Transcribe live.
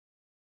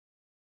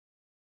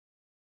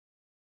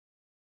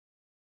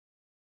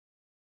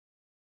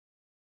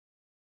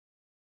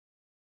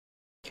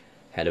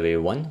Hello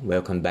everyone,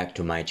 welcome back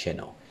to my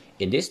channel.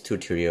 In this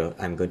tutorial,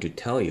 I'm going to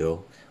tell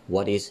you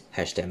what is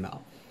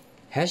HTML.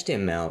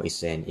 HTML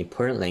is an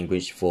important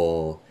language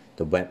for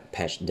the web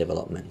page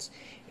development.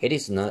 It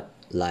is not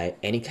like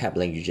any kind of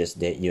languages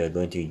that you are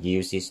going to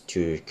use it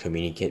to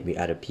communicate with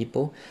other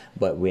people,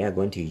 but we are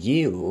going to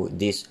use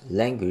this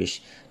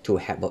language to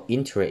have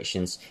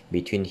interactions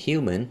between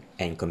human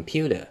and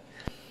computer.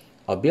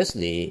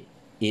 Obviously,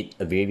 its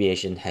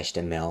abbreviation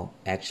HTML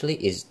actually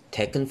is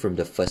taken from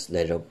the first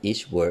letter of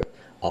each word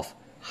of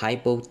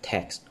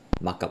hypertext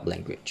markup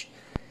language.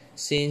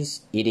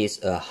 Since it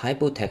is a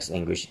hypertext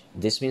language,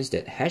 this means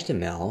that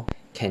HTML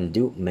can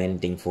do many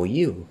things for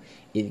you.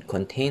 It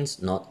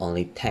contains not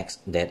only text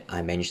that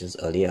I mentioned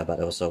earlier, but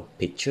also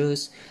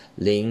pictures,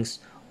 links,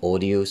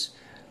 audios,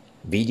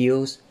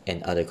 videos,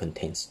 and other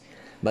contents.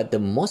 But the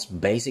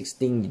most basic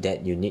thing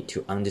that you need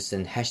to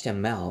understand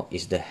HTML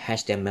is the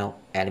HTML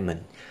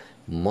element,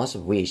 most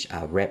of which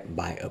are wrapped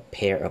by a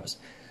pair of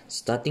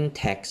starting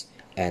text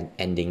and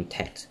ending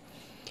text.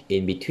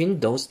 In between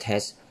those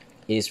texts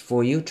is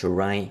for you to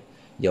write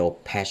your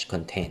page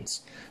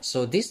contents.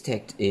 So this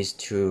text is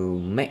to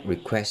make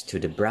requests to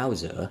the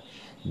browser,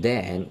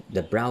 then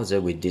the browser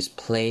will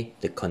display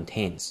the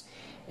contents.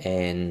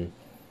 And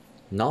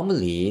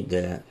normally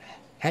the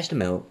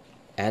HTML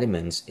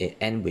elements it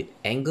end with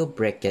angle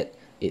bracket.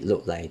 It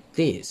look like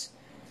this,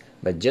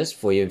 but just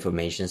for your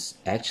information,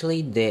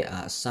 actually there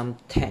are some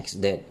texts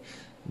that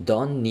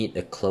don't need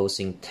a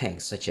closing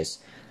text, such as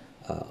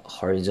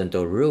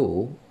horizontal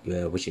rule,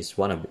 which is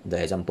one of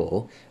the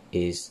example,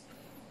 is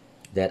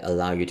that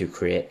allow you to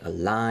create a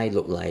line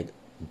look like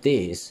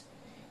this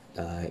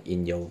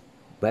in your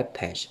web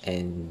page,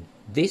 and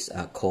these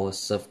are called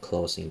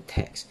self-closing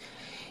text.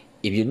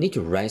 If you need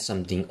to write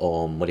something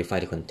or modify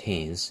the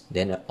contents,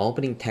 then the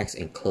opening text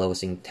and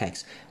closing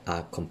text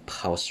are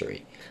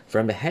compulsory.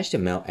 From the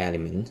HTML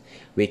element,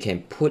 we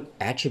can put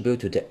attribute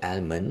to the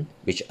element,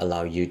 which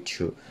allow you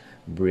to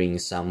bring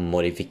some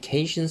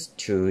modifications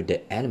to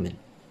the element.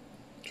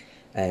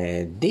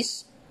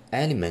 These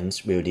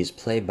elements will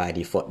display by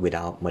default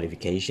without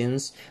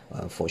modifications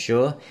for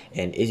sure,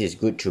 and it is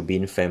good to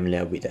be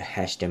familiar with the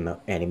HTML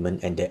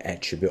element and the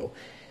attribute.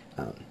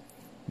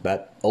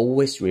 But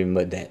always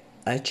remember that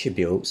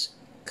attributes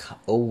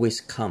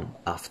always come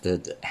after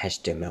the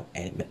HTML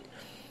element.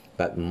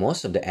 But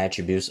most of the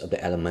attributes of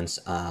the elements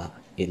are,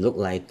 it look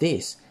like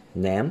this: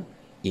 name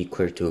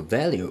equal to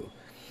value,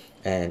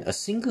 and a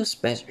single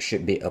space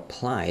should be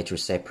applied to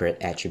separate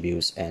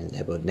attributes and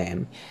label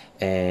name,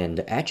 and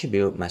the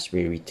attribute must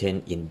be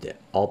written in the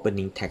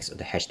opening text of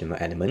the HTML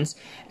elements,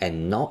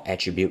 and no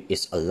attribute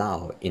is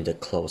allowed in the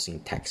closing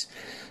text.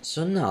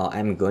 So now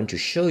I'm going to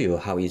show you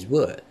how it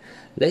works.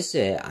 Let's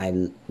say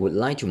I would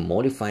like to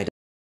modify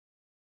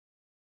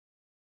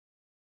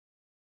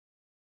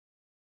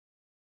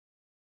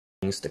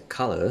the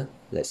color.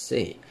 Let's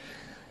say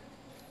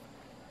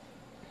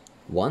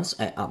once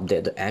I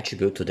update the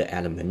attribute to the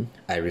element,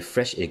 I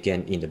refresh it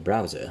again in the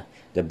browser.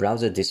 The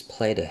browser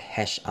displays the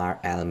HR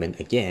element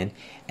again,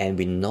 and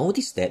we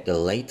notice that the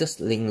latest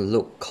link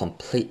look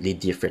completely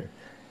different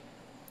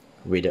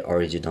with the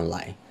original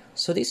line.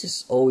 So this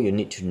is all you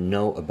need to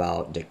know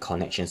about the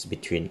connections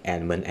between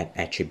element and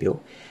attribute,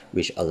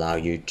 which allow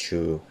you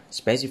to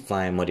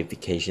specify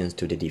modifications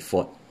to the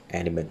default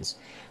elements.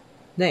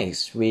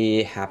 Next,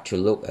 we have to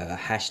look at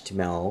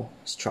HTML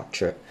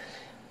structure.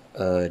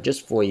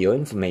 Just for your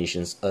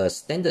information, a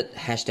standard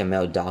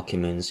HTML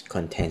document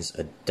contains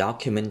a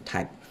document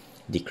type,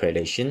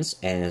 declarations,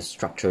 and a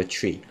structure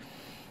tree.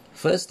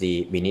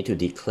 Firstly, we need to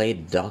declare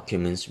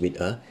documents with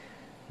a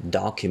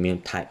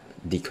document type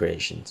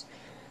declarations.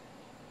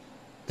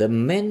 The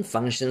main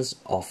functions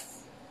of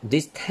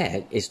this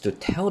tag is to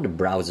tell the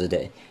browser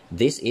that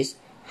this is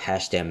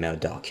HTML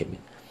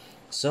document.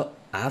 So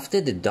after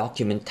the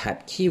document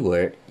type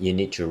keyword, you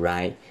need to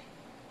write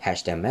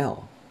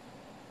HTML.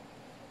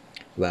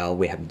 Well,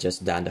 we have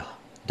just done the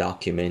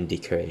document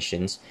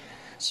declarations,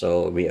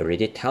 so we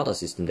already tell the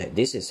system that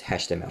this is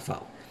HTML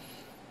file.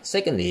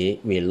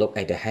 Secondly, we look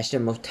at the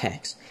HTML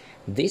text.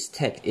 This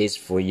text is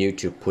for you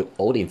to put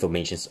all the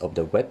information of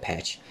the web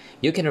page.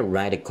 You cannot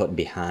write the code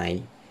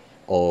behind,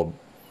 or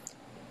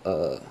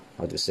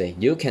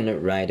you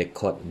cannot write the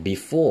code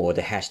before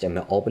the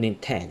HTML opening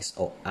text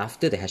or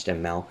after the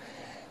HTML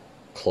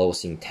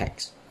closing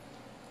text.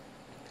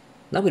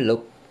 Now we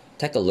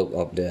take a look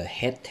of the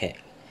head tag.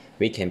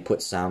 We can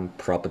put some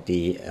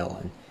property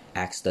on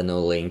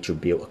external link to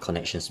build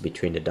connections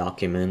between the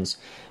documents,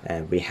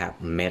 and we have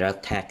meta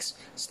text,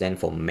 stand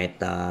for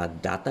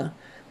metadata,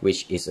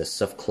 which is a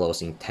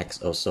self-closing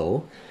text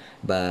also,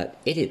 but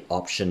it is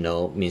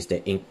optional, means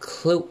that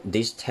include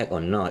this tag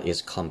or not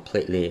is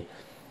completely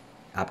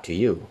up to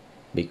you,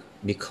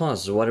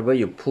 because whatever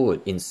you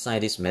put inside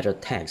this meta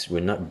text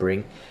will not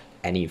bring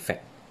any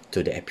effect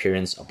to the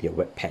appearance of your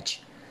web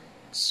page.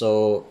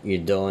 So you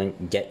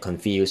don't get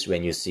confused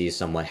when you see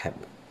someone have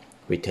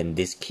written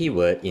this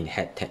keyword in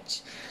head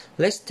text.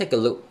 Let's take a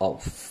look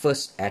at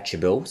first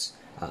attributes.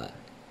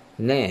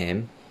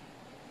 Name,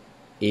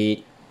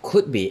 it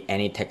could be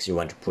any text you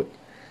want to put,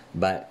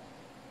 but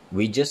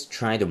we just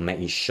try to make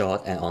it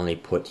short and only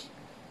put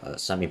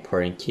some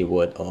important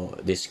keyword or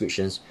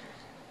descriptions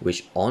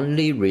which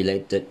only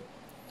related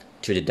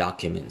to the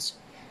documents.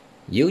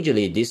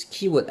 Usually these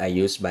keywords are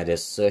used by the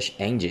search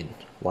engine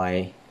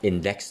while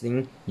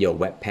indexing your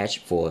web page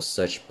for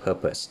search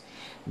purpose.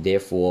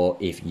 Therefore,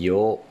 if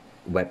your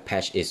web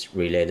page is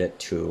related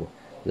to,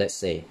 let's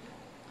say,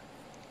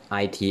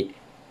 IT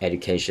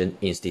education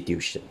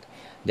institution,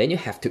 then you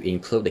have to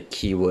include the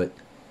keyword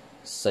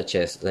such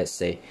as, let's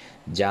say,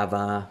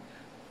 Java,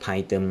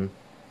 Python,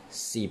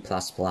 C++.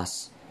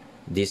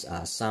 These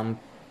are some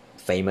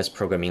famous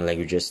programming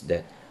languages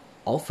that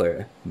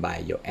offered by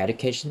your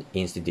education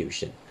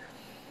institution.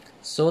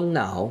 So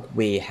now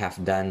we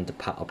have done the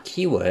part of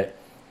keyword.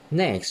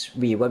 Next,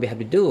 what we have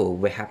to do,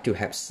 we have to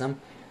have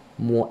some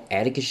more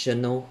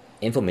educational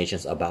information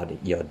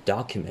about your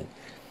document.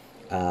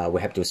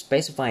 We have to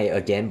specify it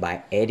again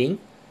by adding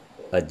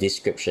a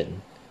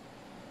description.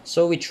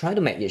 So we try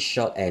to make it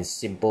short and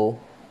simple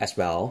as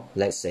well.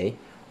 Let's say,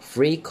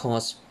 free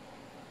course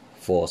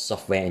for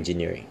software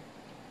engineering.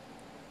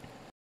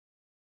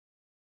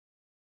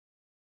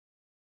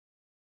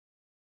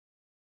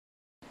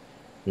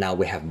 Now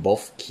we have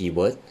both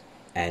keyword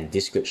and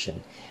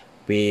description.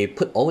 We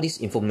put all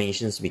these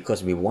informations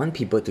because we want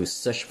people to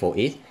search for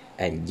it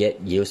and get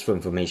useful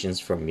information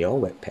from your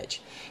web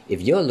page.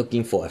 If you're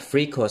looking for a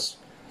free course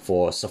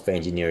for software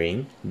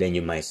engineering, then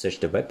you might search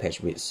the web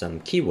page with some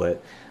keyword.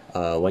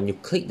 When you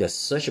click the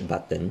search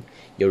button,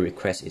 your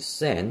request is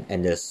sent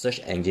and the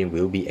search engine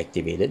will be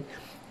activated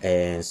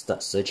and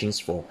start searching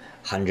for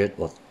hundreds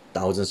or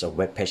thousands of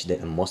web pages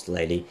that are most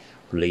likely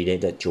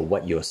related to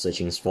what you're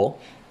searching for,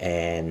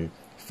 and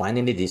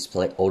finally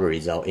display all the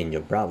results in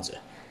your browser.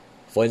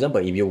 For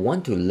example, if you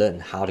want to learn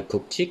how to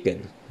cook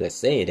chicken, let's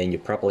say, then you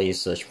probably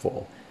search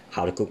for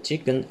how to cook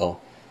chicken or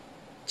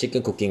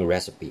chicken cooking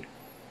recipe.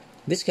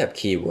 This kind of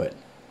keyword,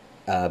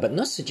 but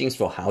not searching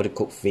for how to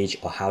cook fish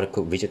or how to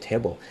cook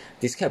vegetable.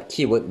 This kind of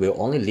keyword will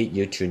only lead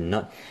you to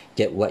not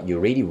get what you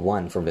really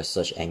want from the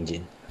search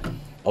engine.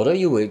 Although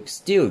you will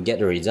still get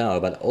the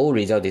result, but all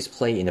results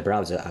displayed in the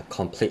browser are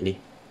completely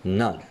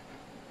not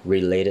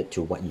related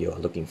to what you are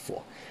looking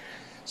for.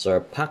 So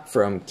apart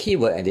from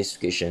keyword and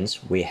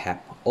descriptions, we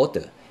have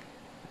author,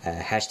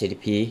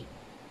 HTTP,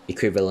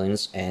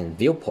 equivalence, and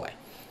viewpoint.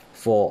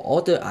 For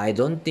author, I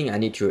don't think I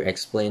need to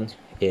explain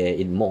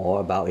it more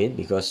about it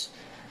because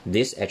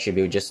this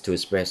attribute just to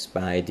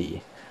specify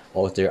the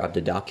author of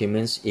the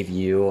documents. If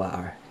you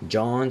are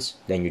John's,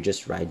 then you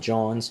just write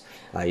John's.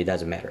 It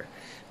doesn't matter.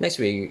 Next,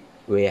 we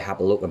have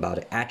a look about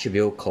the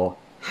attribute called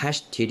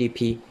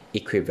HTTP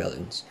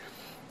equivalence.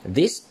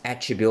 This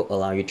attribute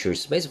allows you to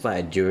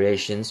specify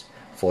durations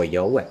for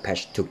your web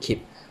page to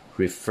keep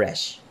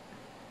refresh.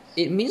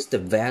 It means the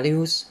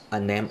values are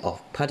named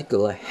of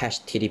particular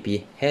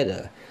HTTP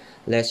header.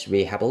 Let's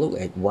have a look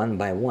at one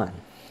by one.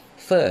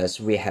 First,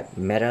 we have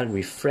meta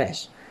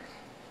refresh.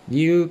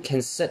 You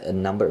can set a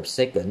number of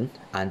seconds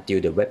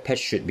until the web page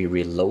should be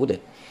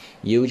reloaded.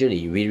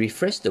 Usually, we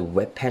refresh the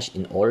web page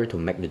in order to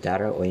make the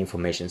data or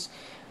information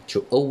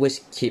to always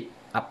keep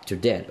up to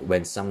date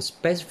when some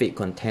specific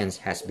content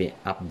has been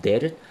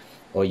updated,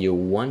 or you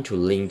want to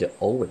link the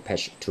old web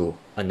page to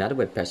another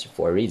web page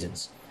for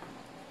reasons.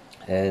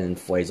 And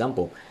for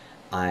example,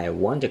 I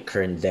want the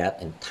current date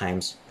and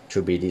times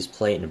to be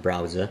displayed in the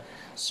browser,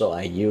 so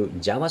I use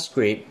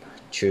JAVASCRIPT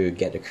to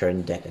get the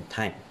current date and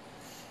time.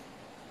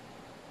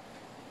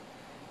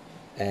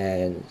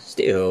 And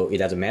still, it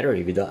doesn't matter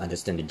if you don't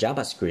understand the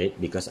JavaScript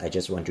because I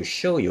just want to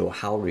show you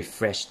how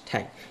refresh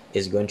tag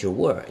is going to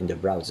work in the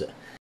browser.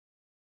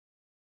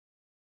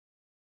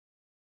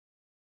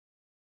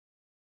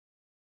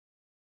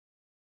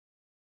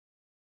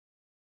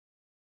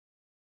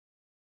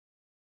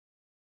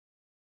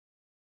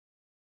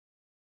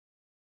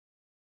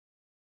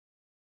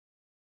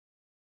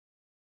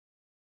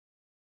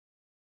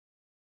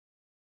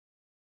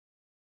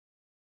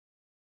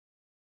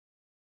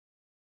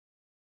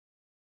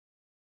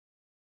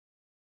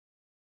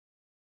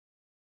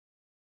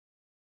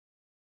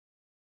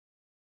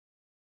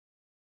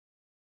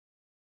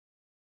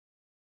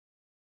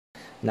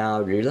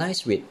 Now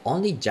realize with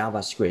only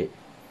JavaScript,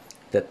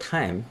 the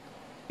time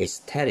is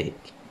static,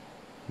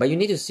 but you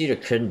need to see the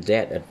current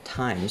date at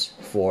times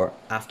for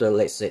after,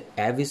 let's say,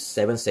 every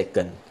 7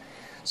 seconds.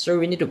 So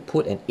we need to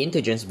put an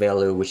integer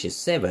value which is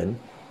 7,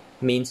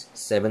 means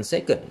 7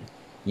 seconds.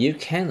 You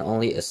can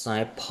only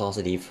assign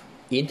positive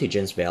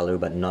integer value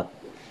but not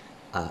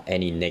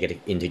any negative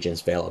integer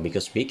value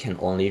because we can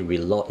only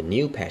reload a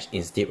new page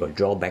instead of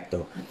draw back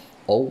the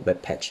old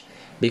web page.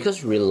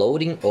 Because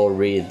reloading or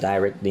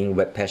redirecting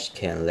web page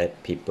can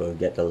let people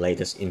get the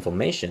latest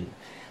information.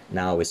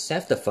 Now we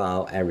save the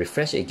file and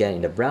refresh it again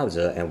in the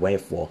browser and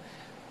wait for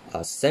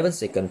 7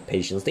 seconds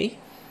patiently.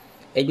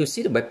 And you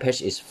see the web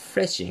page is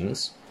refreshing,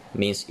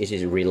 means it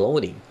is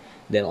reloading.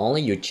 Then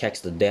only you check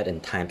the date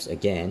and times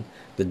again.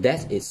 The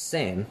date is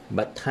same,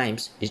 but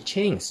times is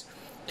changed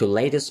to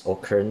latest or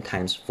current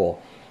times for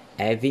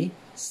every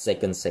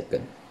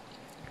second.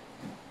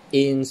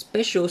 In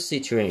special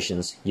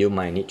situations, you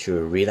might need to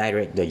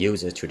redirect the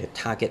user to the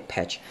target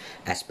page,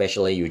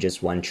 especially you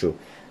just want to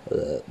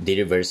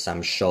deliver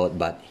some short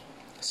but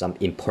some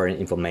important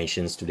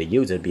information to the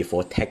user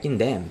before taking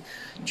them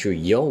to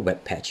your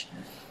web page.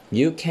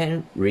 You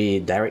can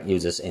redirect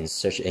users and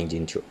search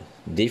engine to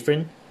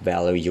different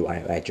valid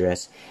URL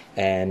address,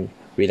 and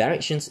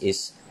redirections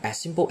is as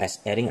simple as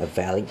adding a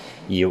valid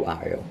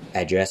URL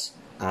address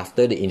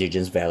after the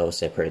integer value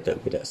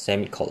separated with a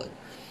semicolon.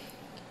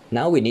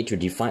 Now we need to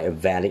define a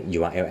valid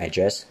URL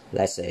address.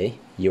 Let's say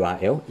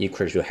URL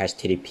equals to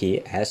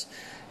https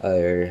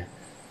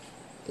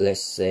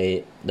let's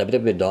say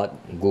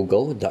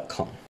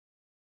www.google.com.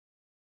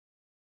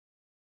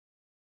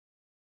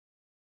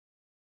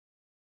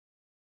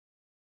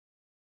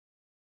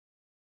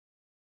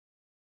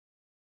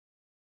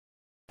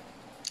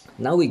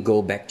 Now we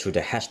go back to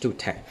the #2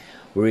 tag.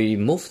 We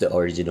remove the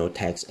original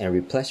text and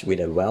replace with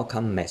a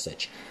welcome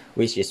message,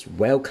 which is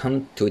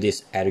welcome to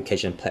this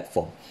education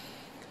platform.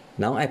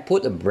 Now I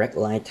put a break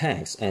line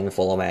text and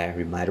follow by a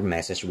reminder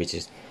message, which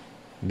is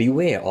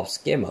beware of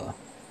scammer.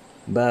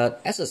 But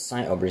as a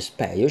sign of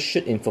respect, you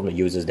should inform the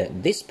users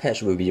that this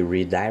page will be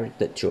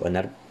redirected to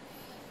another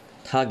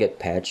target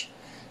page.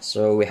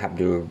 So we have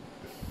to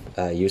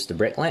use the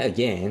break line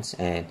again,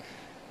 and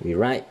we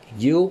write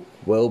you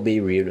will be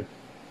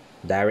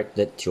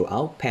redirected to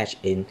our page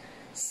in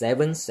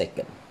 7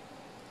 seconds.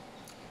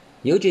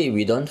 Usually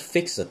we don't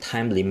fix a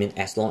time limit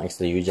as long as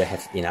the user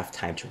has enough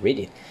time to read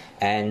it,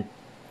 and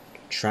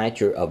try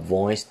to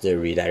avoid the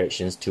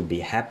redirections to be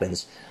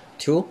happens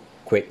too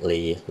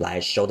quickly,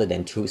 like shorter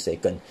than 2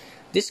 seconds.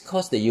 This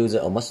causes the user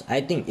almost,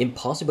 I think,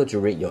 impossible to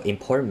read your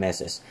important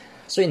message.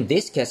 So in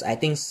this case, I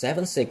think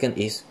 7 seconds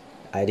is,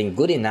 I think,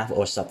 good enough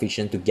or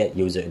sufficient to get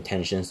user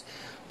intentions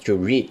to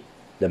read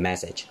the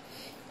message.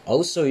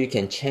 Also, you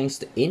can change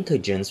the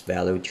integer's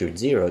value to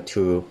 0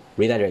 to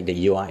redirect the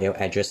URL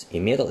address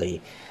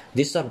immediately.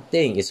 This sort of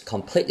thing is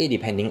completely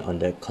depending on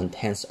the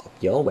contents of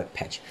your web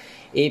page.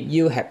 If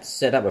you have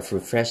set up a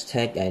refresh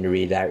tag and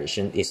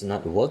redirection is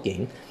not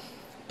working,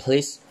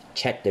 please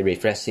check the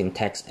refresh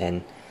syntax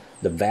and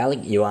the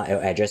valid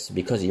URL address,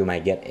 because you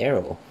might get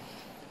error.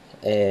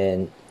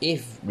 And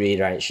if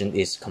redirection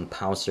is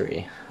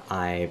compulsory,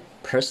 I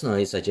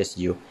personally suggest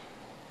you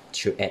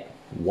to add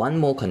one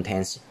more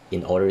content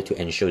in order to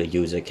ensure the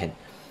user can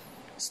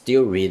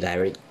still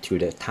redirect to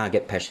the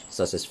target page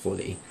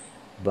successfully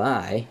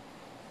by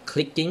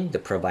clicking the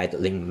provided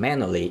link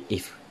manually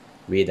if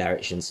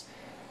redirections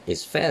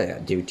is failure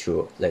due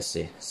to, let's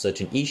say,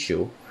 certain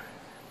issue.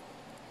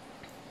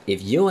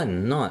 If you are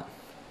not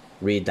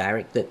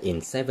redirected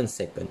in 7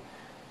 seconds,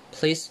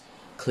 please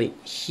click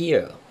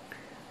here.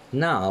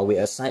 Now we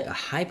assign a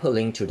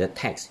hyperlink to the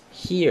text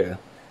here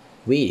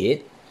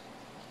with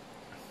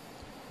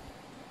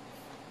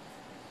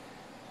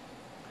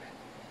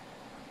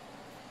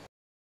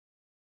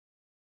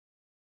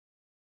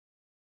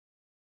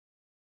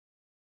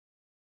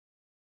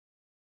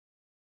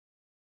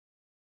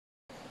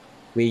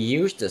we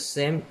use the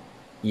same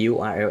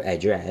URL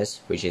address,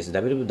 which is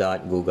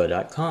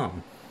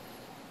www.google.com.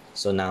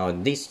 So now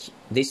this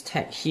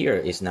tag here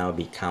is now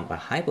become a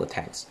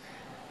hypertext,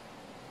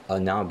 or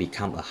now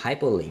become a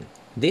hyperlink.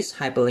 This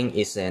hyperlink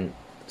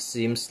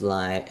seems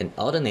like an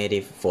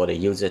alternative for the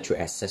user to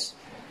access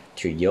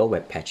to your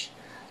web page.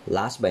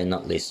 Last but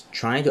not least,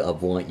 try to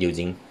avoid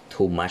using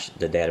too much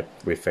the data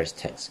refresh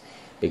text,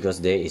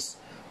 because there is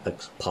a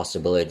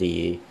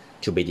possibility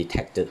to be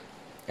detected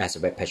as a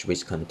web page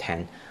which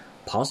contain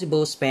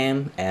possible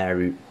spam,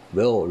 and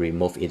will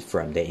remove it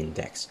from the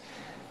index.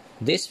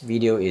 This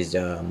video is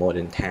more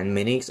than 10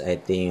 minutes. I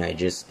think I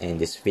just end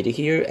this video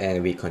here,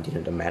 and we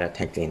continue the meta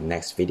text in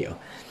next video.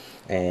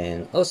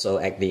 And also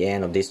at the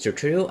end of this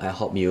tutorial, I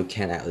hope you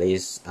can at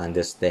least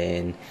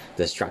understand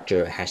the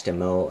structure of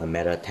HTML, a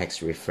meta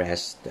text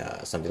refresh,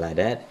 something like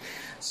that.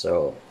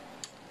 So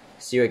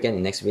see you again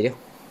in next video.